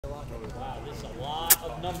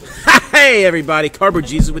Hey everybody, Cardboard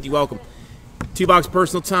Jesus with you. Welcome. 2-box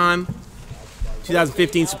personal time.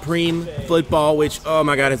 2015 Supreme football, which oh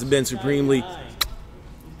my God has been supremely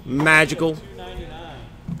magical.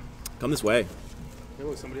 Come this way. Hey,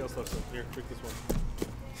 look, somebody else left some. Here, drink this one.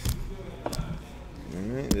 All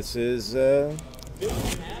right, this is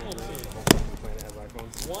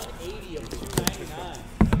 180 of 299.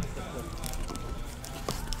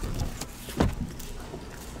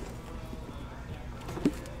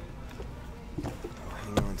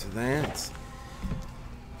 hang on to that.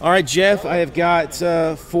 All right, Jeff, I have got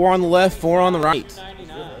 4 on the left, 4 on the right.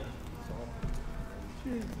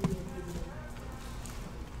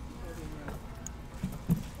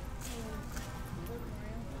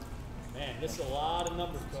 Man, this is a lot of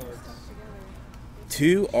number cards.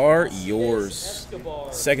 2 are yours.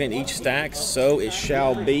 Second in each stack, so it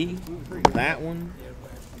shall be. That one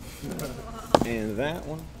and that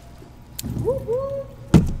one.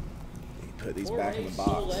 Put these back in the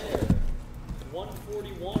box.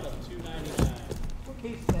 141 of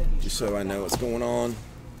 299. Just so I know what's going on.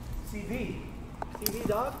 CV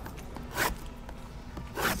dog.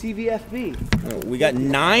 CVFB. Oh, we got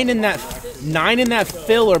 9 in that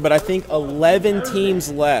filler, but I think 11 teams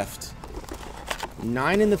left.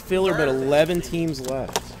 9 in the filler, but 11 teams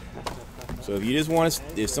left. So if you just want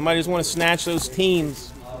to, if somebody just want to snatch those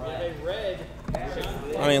teams,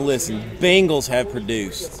 I mean, listen, Bengals have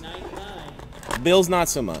produced. Bills not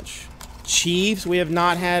so much. Chiefs, we have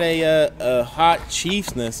not had a hot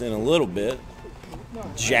Chiefsness in a little bit.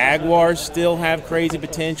 Jaguars still have crazy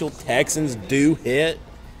potential. Texans do hit.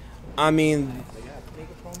 I mean,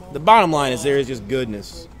 the bottom line is there is just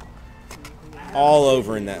goodness all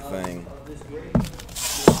over in that thing.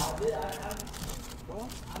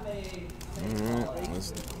 All right,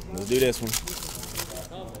 let's do this one.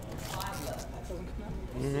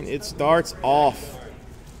 And it starts off.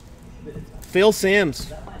 Phil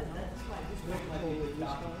Simms.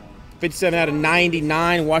 57 out of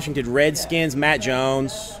 99, Washington Redskins. Matt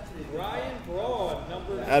Jones.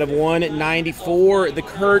 Out of 194, the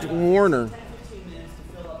Kurt Warner.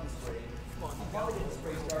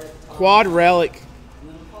 Quad relic.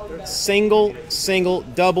 Single,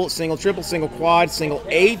 double, single, triple, single, quad, single.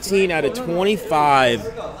 18 out of 25.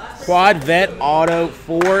 Quad vet auto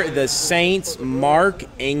for the Saints, Mark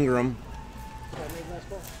Ingram.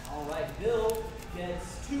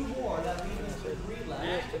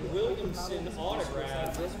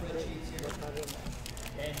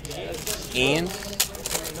 And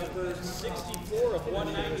Number 64 of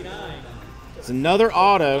 199. it's another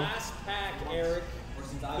auto. Last pack, Eric.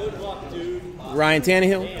 Good luck, dude. Ryan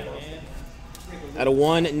Tannehill. Damn, man. Out of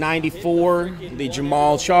 194, the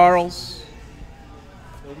Jamal Charles.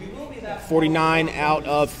 49 out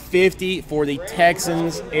of 50 for the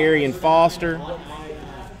Texans, Arian Foster.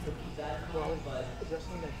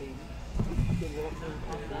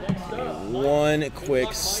 One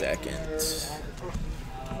quick second.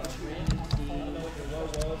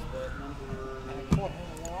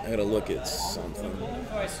 I gotta look at something.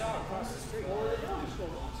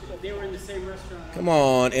 They were in the same restaurant. Come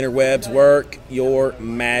on, interwebs, work your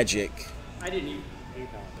magic. I didn't eat.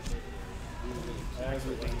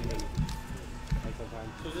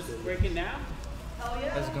 So is this breaking now?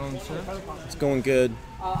 How's it going, sir? It's going good.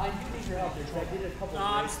 I do need your help there, so I did a couple No,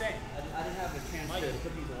 of I'm days. staying. I didn't have a chance to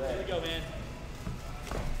put these away. Here we go, man.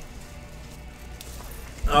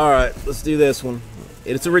 All right, let's do this one.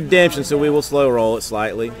 It's a redemption, so we will slow roll it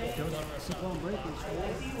slightly.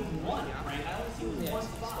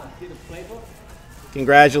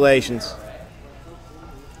 Congratulations.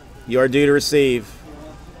 You are due to receive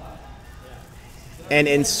an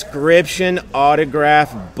inscription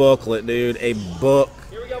autograph booklet, dude. A book.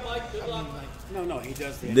 Here we go, Mike. Good luck. No, he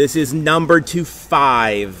does the. This is numbered to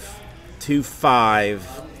 5. To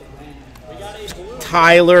 5.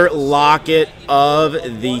 Tyler Lockett of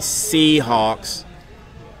the Seahawks.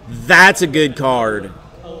 That's a good card.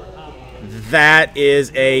 That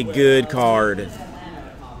is a good card.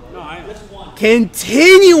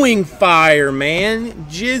 Continuing fire, man.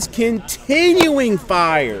 Just continuing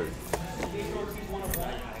fire.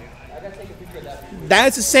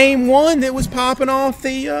 That's the same one that was popping off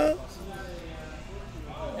the...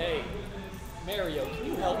 Hey, Mario, can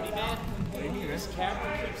you help me, man? This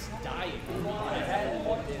camera keeps dying.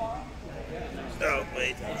 Oh,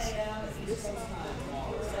 wait.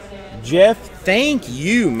 Jeff, thank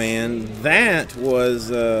you, man. That was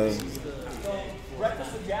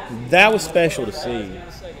special to see.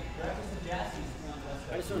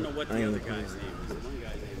 I just don't know what the other guy's name is. One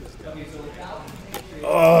guy's name is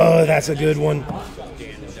Oh, that's a good one.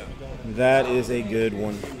 That is a good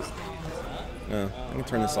one. Oh, I can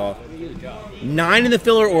turn this off. 9 in the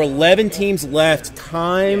filler or 11 teams left.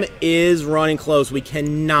 Time is running close. We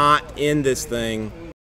cannot end this thing.